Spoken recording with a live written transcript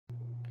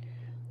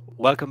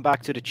Welcome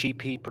back to the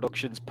Cheap Heat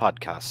Productions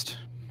podcast.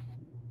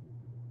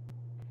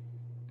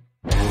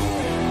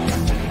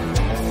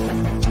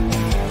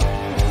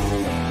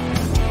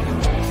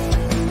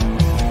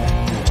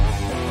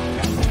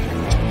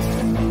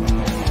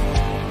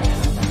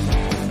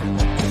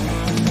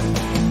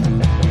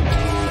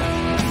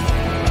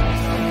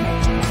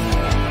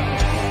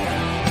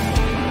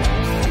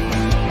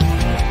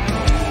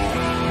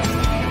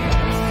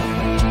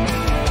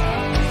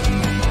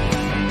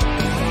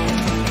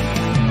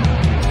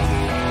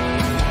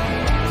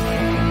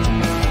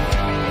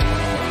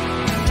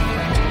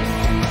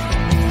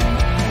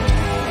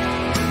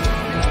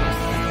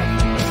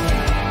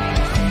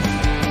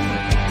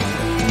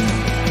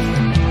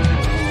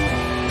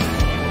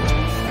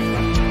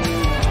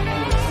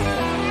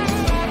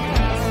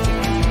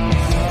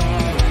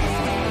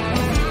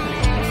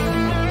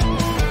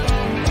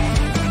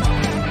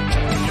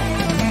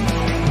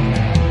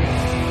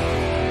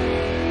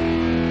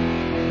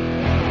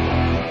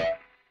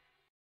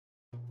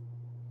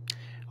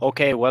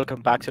 Okay,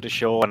 welcome back to the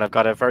show, and I've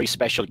got a very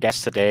special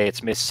guest today.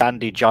 It's Miss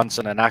Sandy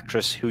Johnson, an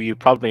actress who you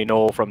probably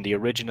know from the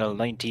original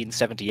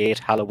 1978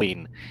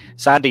 Halloween.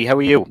 Sandy, how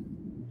are you?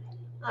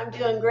 I'm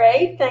doing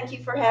great. Thank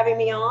you for having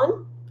me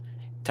on.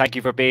 Thank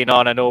you for being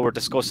on. I know we're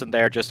discussing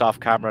there just off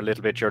camera a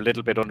little bit. You're a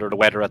little bit under the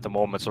weather at the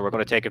moment, so we're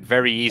going to take it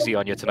very easy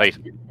on you tonight.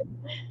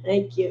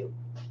 Thank you.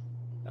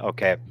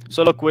 Okay,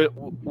 so look,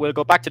 we'll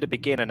go back to the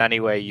beginning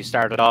anyway. You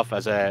started off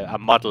as a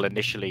model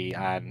initially,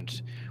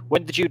 and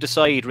when did you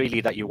decide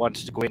really that you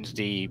wanted to go into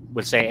the,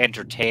 we'll say,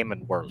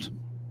 entertainment world?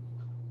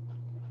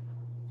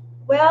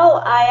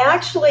 Well, I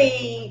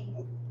actually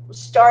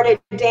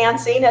started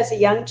dancing as a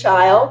young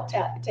child,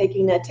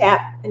 taking a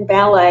tap and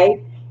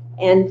ballet.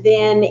 And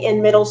then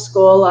in middle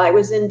school, I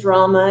was in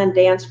drama and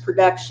dance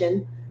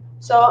production.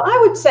 So I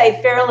would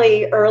say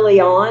fairly early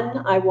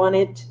on, I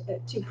wanted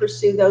to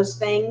pursue those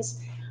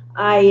things.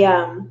 I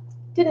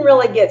didn't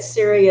really get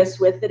serious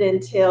with it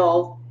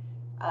until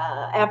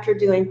after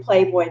doing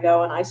Playboy,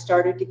 though, and I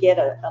started to get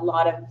a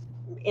lot of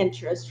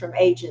interest from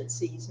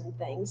agencies and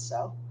things.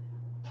 So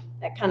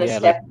that kind of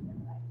stepped.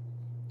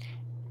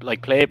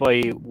 Like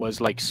Playboy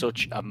was like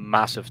such a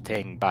massive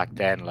thing back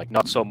then, like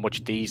not so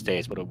much these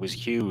days, but it was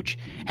huge.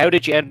 How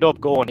did you end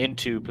up going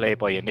into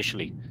Playboy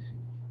initially?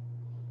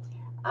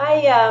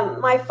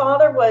 My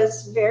father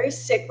was very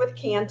sick with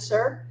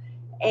cancer,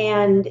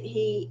 and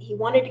he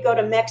wanted to go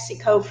to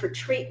Mexico for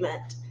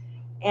treatment,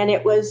 and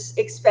it was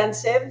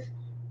expensive.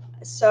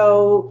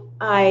 So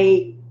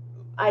I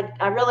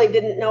really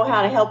didn't know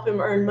how to help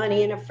him earn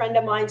money. And a friend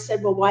of mine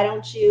said, well, why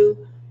don't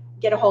you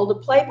get a hold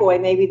of Playboy?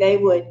 Maybe they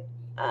would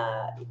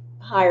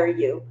hire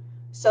you.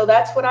 So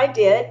that's what I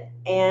did,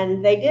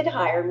 and they did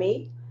hire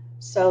me.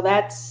 So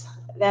that's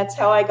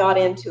how I got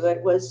into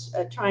it, was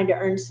trying to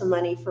earn some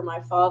money for my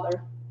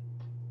father.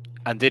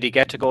 And did he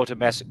get to go to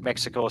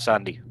Mexico,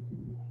 Sandy?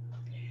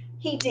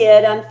 He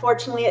did.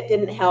 Unfortunately, it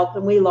didn't help,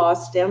 and we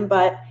lost him,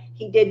 but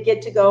he did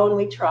get to go, and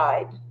we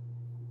tried.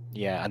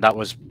 Yeah, and that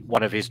was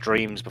one of his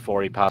dreams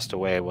before he passed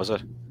away, was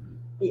it?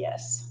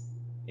 Yes.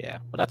 Yeah,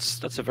 well,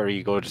 that's a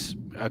very good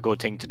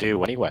thing to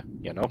do anyway.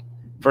 You know,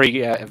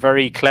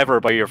 very clever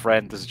by your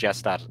friend to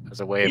suggest that as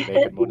a way of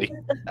making money.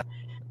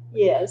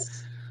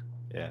 Yes.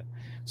 Yeah.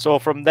 So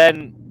from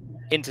then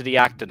into the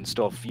acting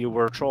stuff, you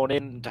were thrown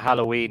into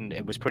Halloween.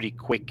 It was pretty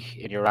quick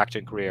in your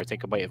acting career. I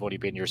think it might have only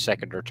been your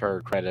second or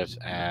third credit.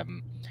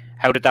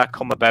 How did that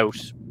come about?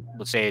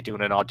 Let's say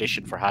doing an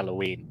audition for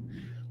Halloween.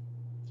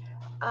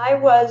 I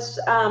was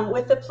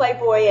with the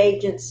Playboy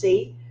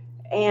agency,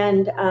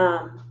 and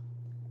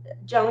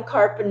John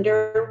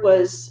Carpenter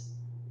was,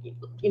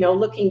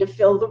 looking to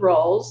fill the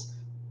roles.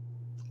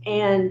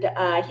 And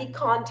he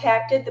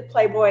contacted the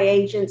Playboy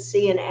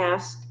agency and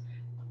asked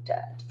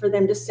for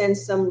them to send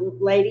some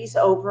ladies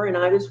over, and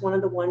I was one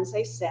of the ones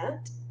they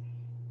sent.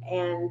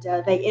 And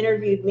they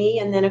interviewed me,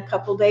 and then a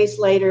couple days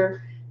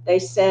later, they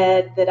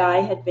said that I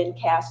had been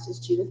cast as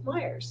Judith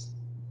Myers.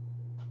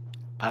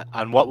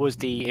 And what was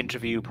the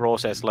interview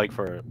process like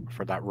for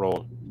that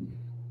role?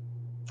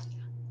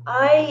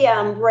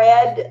 I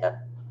read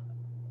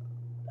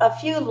a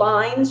few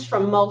lines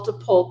from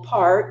multiple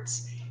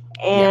parts,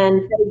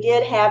 and they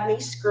did have me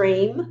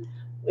scream,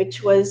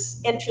 which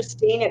was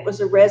interesting. It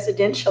was a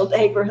residential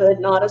neighborhood,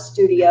 not a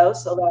studio,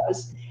 so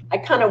I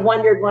kind of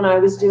wondered when I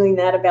was doing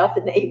that about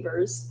the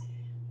neighbors.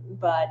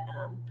 But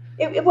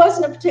it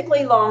wasn't a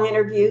particularly long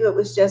interview. It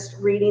was just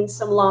reading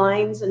some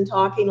lines and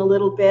talking a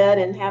little bit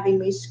and having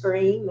me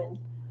scream, and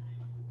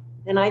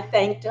then I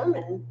thanked them,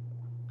 and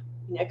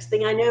next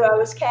thing I knew, I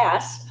was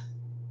cast.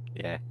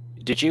 Yeah.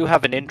 Did you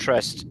have an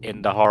interest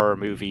in the horror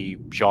movie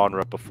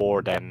genre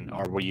before then,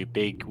 or were you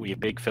a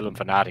big film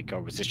fanatic,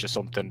 or was this just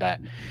something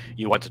that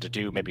you wanted to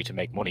do maybe to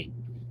make money?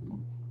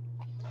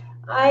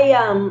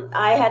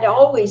 I had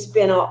always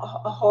been a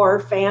horror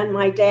fan.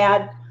 My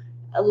dad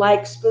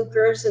liked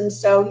spookers, and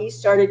so he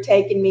started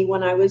taking me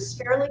when I was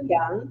fairly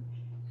young.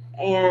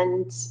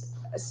 And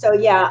so,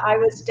 yeah, I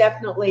was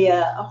definitely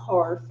a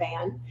horror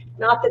fan.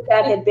 Not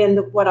that had been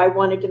what I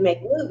wanted to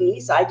make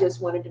movies. I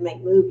just wanted to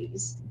make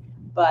movies.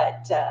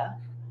 But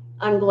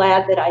I'm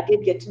glad that I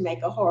did get to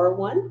make a horror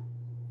one.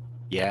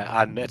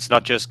 Yeah, and it's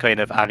not just kind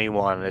of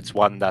anyone. It's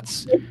one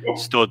that's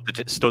stood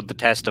the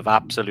test of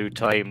absolute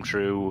time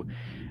through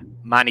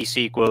many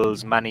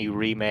sequels, many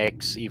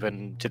remakes.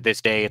 Even to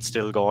this day, it's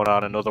still going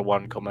on. Another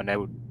one coming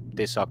out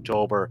this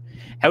October.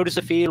 How does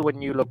it feel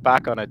when you look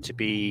back on it to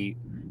be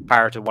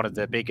part of one of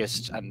the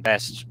biggest and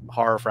best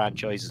horror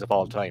franchises of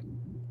all time?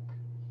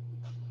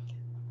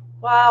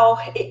 Wow.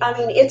 I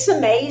mean, it's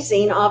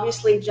amazing.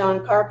 Obviously,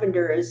 John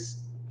Carpenter is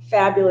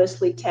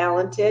fabulously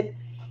talented.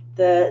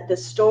 The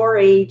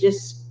story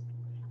just,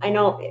 I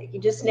know you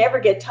just never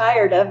get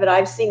tired of it.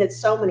 I've seen it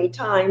so many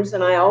times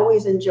and I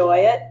always enjoy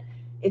it.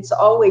 It's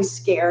always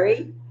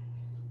scary.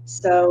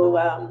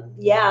 So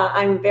yeah,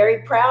 I'm very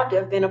proud to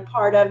have been a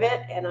part of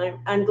it, and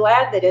I'm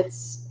glad that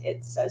it's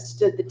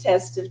stood the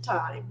test of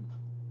time.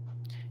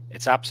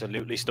 It's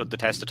absolutely stood the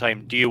test of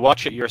time. Do you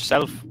watch it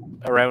yourself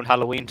around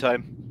Halloween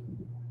time?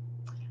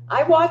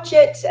 I watch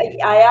it.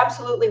 I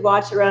absolutely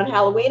watch around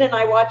Halloween, and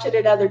I watch it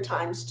at other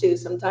times too.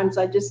 Sometimes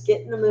I just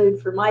get in the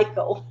mood for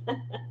Michael.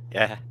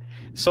 Yeah.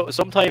 So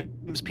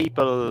sometimes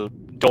people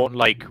don't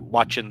like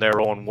watching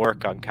their own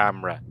work on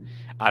camera.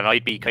 And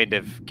I'd be kind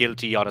of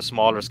guilty on a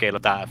smaller scale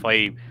of that. If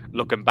I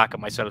looking back at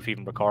myself,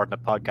 even recording a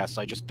podcast,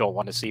 I just don't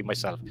want to see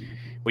myself.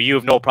 But you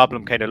have no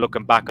problem kind of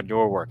looking back on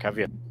your work, have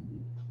you?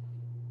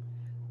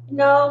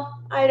 No,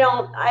 I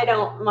don't. I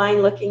don't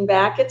mind looking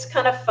back. It's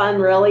kind of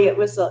fun, really. It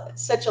was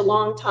such a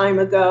long time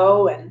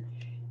ago, and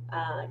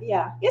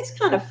yeah, it's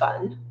kind of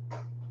fun.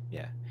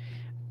 Yeah.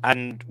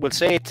 And we'll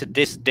say to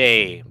this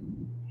day,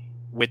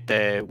 with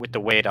the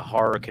way the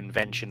horror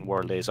convention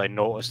world is, I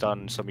noticed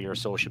on some of your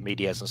social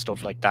medias and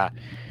stuff like that,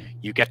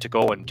 you get to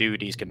go and do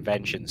these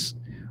conventions.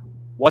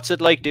 What's it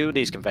like doing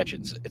these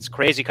conventions? It's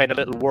crazy kind of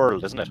little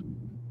world, isn't it?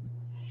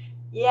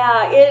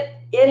 Yeah,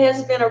 it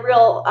has been a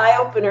real eye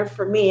opener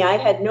for me. I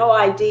had no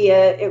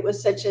idea it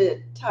was such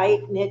a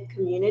tight knit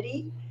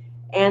community,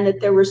 and that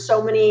there were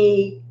so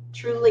many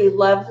truly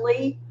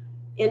lovely,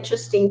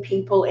 interesting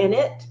people in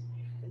it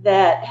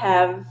that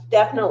have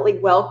definitely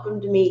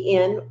welcomed me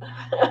in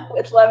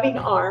with loving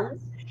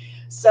arms.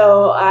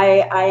 So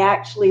I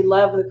actually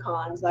love the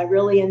cons. I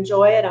really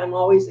enjoy it. I'm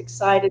always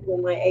excited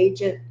when my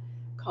agent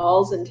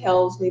calls and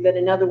tells me that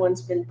another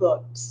one's been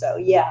booked. So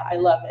yeah, I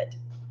love it.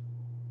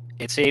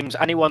 It seems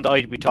anyone that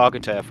I'd be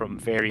talking to from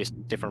various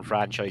different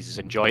franchises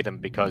enjoy them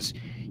because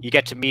you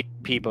get to meet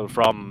people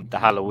from the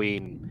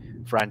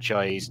Halloween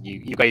franchise.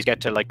 You guys get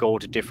to like go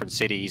to different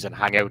cities and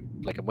hang out.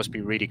 Like it must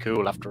be really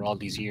cool after all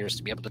these years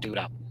to be able to do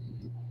that.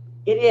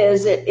 It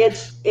is.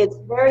 It's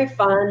very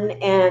fun,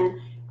 and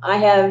I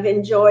have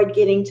enjoyed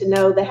getting to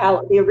know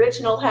the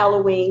original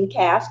Halloween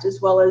cast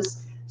as well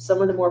as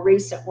some of the more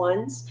recent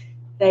ones.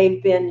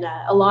 They've been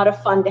a lot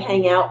of fun to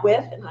hang out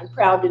with, and I'm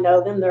proud to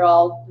know them. They're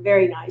all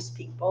very nice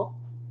people.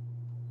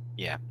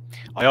 Yeah.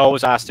 I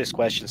always ask this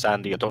question,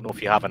 Sandy. I don't know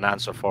if you have an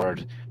answer for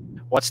it.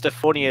 What's the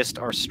funniest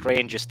or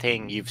strangest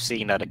thing you've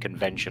seen at a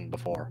convention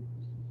before?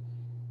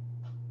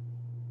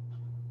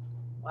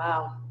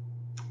 Wow.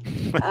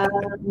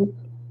 Um,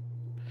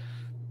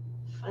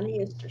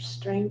 Funniest or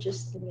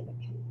strangest thing at a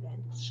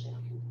convention.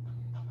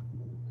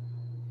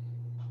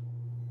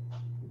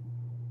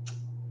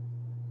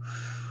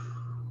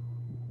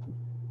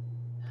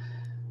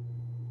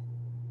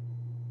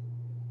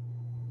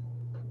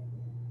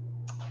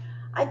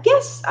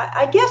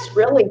 I guess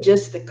really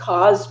just the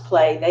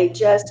cosplay.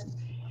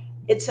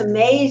 It's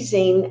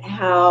amazing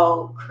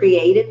how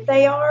creative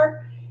they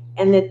are,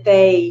 and that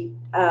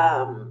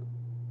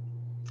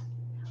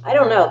I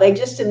don't know, they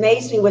just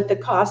amaze me with the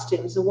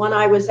costumes. The one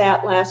I was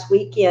at last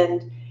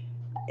weekend,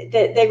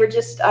 that they were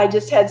just, I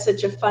just had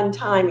such a fun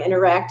time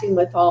interacting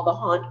with all the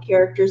haunt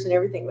characters and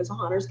everything. It was a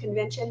haunters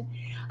convention.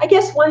 I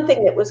guess one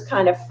thing that was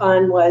kind of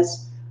fun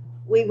was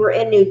we were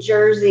in New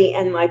Jersey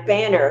and my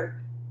banner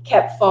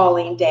kept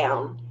falling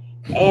down,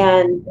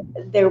 and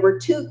there were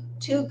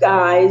two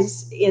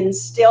guys in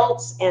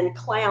stilts and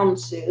clown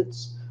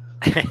suits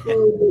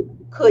who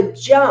could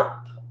jump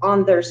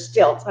on their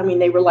stilts. I mean,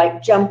 they were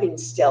like jumping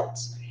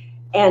stilts,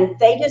 and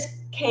they just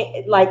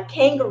came like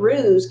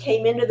kangaroos,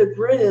 came into the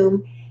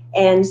room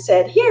and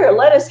said, "Here,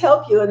 let us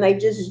help you." And they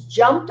just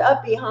jumped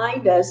up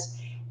behind us,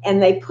 and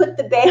they put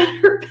the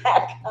banner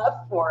back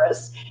up for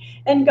us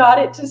and got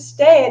it to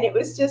stay. And it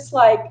was just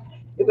like,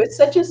 it was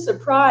such a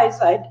surprise.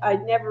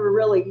 I'd never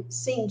really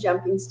seen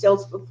jumping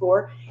stilts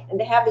before, and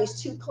to have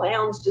these two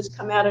clowns just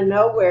come out of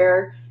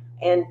nowhere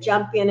and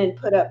jump in and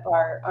put up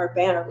our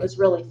banner was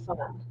really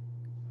fun.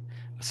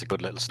 That's a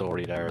good little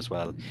story there as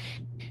well.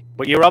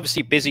 But you're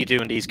obviously busy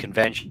doing these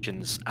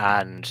conventions,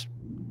 and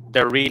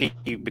they're really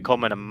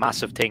becoming a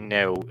massive thing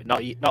now.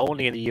 Not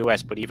only in the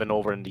US, but even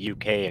over in the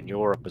UK and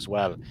Europe as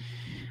well.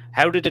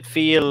 How did it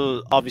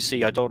feel?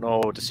 Obviously, I don't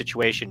know the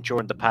situation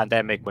during the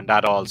pandemic when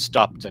that all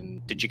stopped.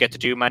 And did you get to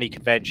do many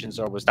conventions,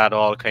 or was that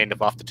all kind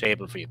of off the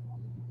table for you?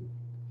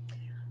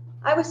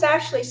 I was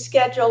actually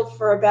scheduled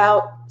for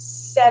about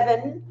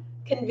 7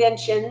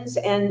 conventions,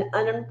 and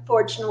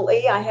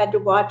unfortunately, I had to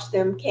watch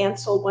them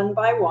cancel one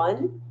by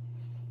one.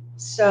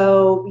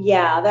 So,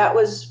 yeah, that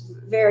was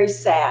very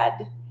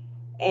sad.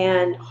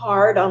 and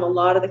hard on a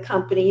lot of the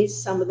companies.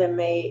 Some of them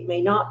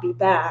may not be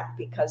back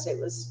because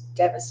it was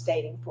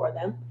devastating for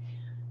them.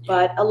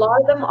 But a lot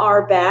of them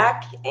are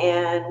back,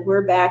 and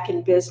we're back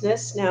in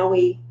business. Now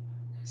we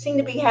seem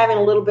to be having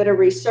a little bit of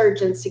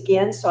resurgence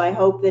again, so I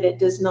hope that it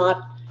does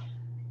not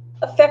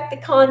affect the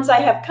cons I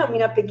have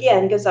coming up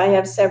again, because I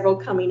have several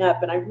coming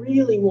up and I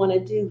really want to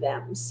do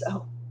them.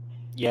 So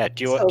yeah,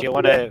 do you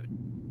want to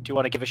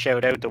give a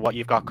shout out to what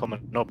you've got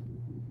coming up?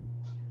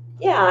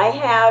 Yeah, I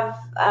have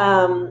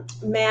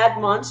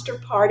Mad Monster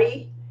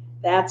Party.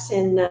 That's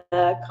in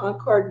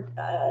Concord,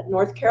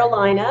 North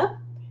Carolina.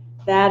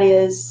 That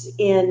is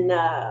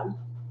they're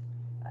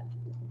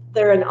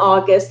in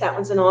August. That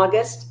one's in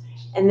August.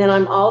 And then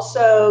I'm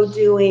also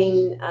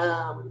doing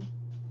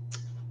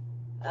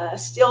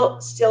Steel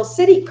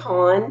City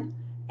Con,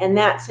 and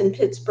that's in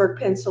Pittsburgh,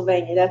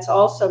 Pennsylvania. That's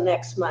also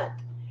next month.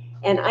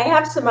 And I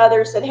have some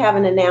others that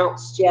haven't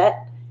announced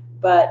yet,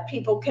 but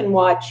people can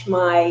watch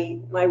my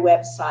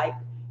website.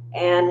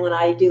 And when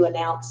I do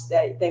announce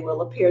that, they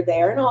will appear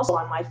there, and also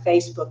on my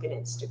Facebook and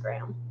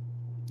Instagram.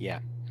 Yeah.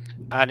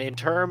 And in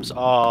terms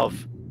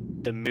of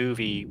the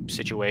movie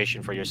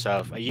situation for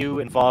yourself, are you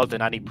involved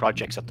in any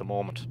projects at the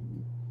moment?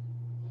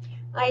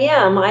 I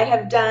am. I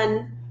have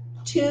done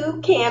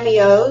 2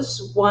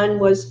 cameos. One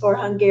was for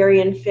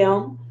Hungarian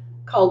film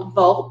called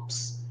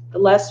Vulps, The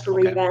Lust for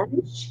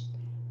Revenge.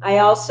 I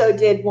also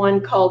did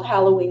one called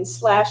Halloween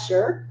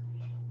Slasher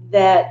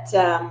that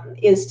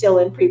is still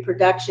in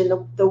pre-production.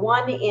 The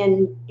one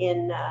in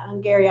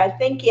Hungary, I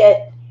think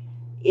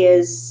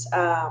it's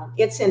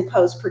in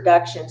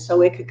post-production,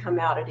 so it could come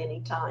out at any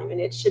time, and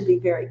it should be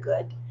very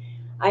good.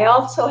 I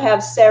also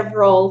have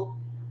several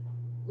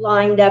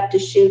lined up to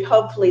shoot,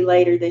 hopefully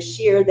later this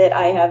year, that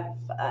I have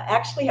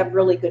actually have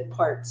really good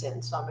parts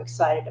in, so I'm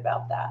excited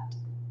about that.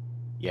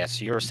 Yes,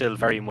 you're still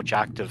very much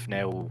active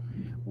now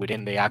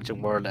within the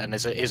acting world, and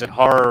is it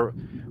horror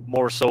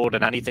more so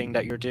than anything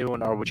that you're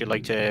doing, or would you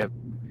like to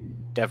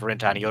defer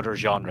into any other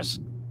genres?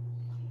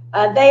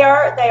 They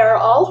are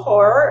all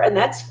horror, and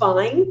that's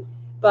fine.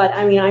 But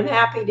I mean, I'm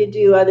happy to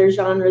do other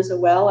genres as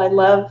well. I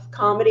love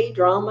comedy,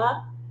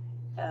 drama.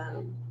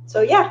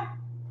 So yeah,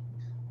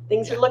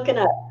 things are looking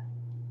up.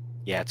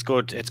 Yeah, it's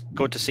good. It's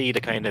good to see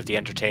the kind of the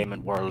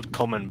entertainment world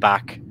coming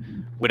back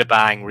with a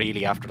bang,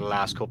 really, after the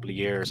last couple of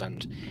years,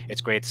 and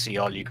it's great to see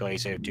all you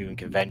guys out doing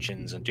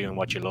conventions and doing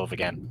what you love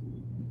again.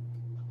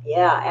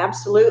 Yeah,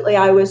 absolutely.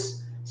 I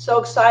was so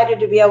excited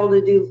to be able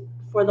to do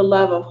For the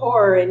Love of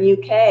Horror in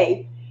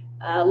UK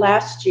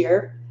last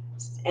year,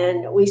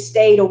 and we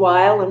stayed a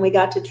while and we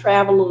got to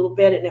travel a little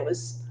bit, and it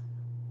was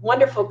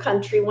wonderful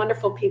country,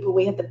 wonderful people.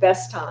 We had the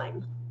best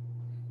time.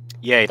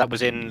 Yeah, that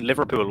was in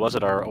Liverpool, was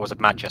it, or was it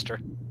Manchester?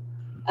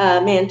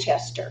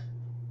 Manchester.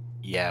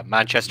 Yeah,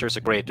 Manchester is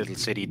a great little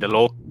city. The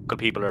local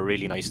people are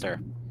really nice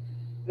there.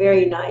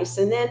 Very nice.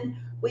 And then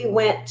we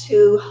went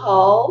to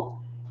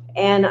Hull,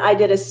 and I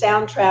did a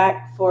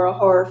soundtrack for a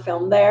horror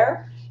film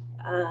there.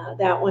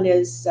 That one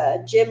is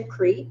Jim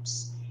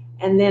Creeps.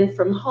 And then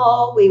from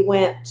Hull, we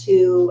went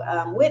to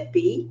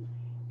Whitby,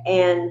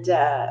 and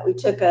we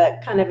took a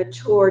kind of a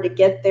tour to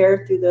get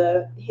there through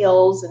the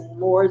hills and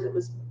moors. It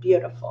was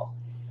beautiful.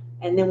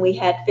 And then we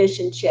had fish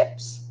and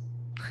chips.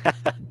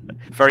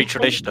 Very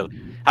traditional.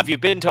 Have you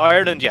been to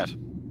Ireland yet?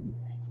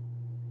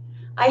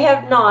 I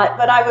have not,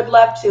 but I would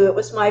love to. It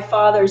was my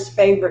father's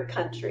favorite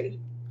country.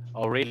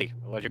 Oh, really?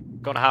 Well, you're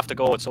going to have to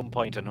go at some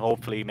point, and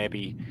hopefully,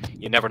 maybe,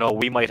 you never know,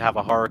 we might have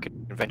a horror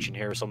convention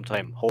here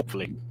sometime,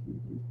 hopefully.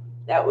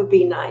 That would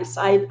be nice.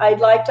 I'd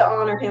like to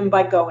honor him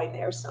by going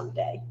there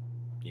someday.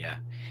 Yeah.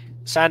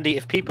 Sandy,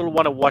 if people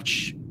want to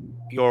watch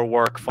your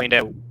work, find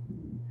out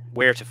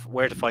where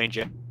to find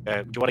you, do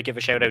you want to give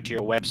a shout out to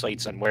your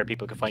websites and where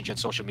people can find you on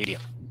social media?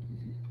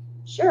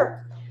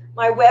 Sure.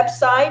 My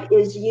website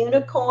is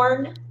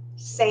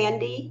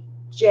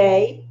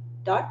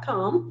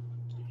unicornsandyj.com.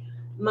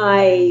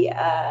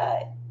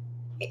 My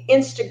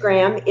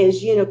Instagram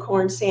is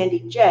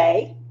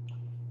unicornsandyj,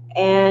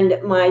 and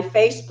my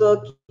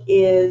Facebook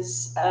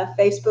is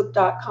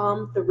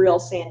facebook.com, The Real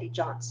Sandy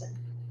Johnson.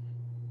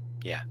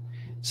 Yeah.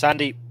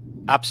 Sandy,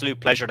 absolute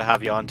pleasure to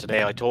have you on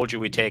today. I told you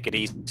we'd take it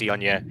easy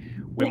on you.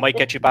 We might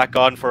get you back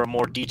on for a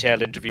more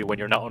detailed interview when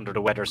you're not under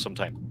the weather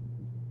sometime.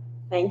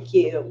 Thank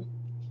you.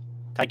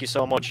 Thank you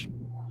so much.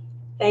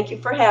 Thank you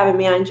for having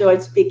me. I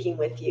enjoyed speaking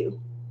with you.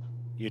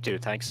 You too.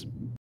 Thanks.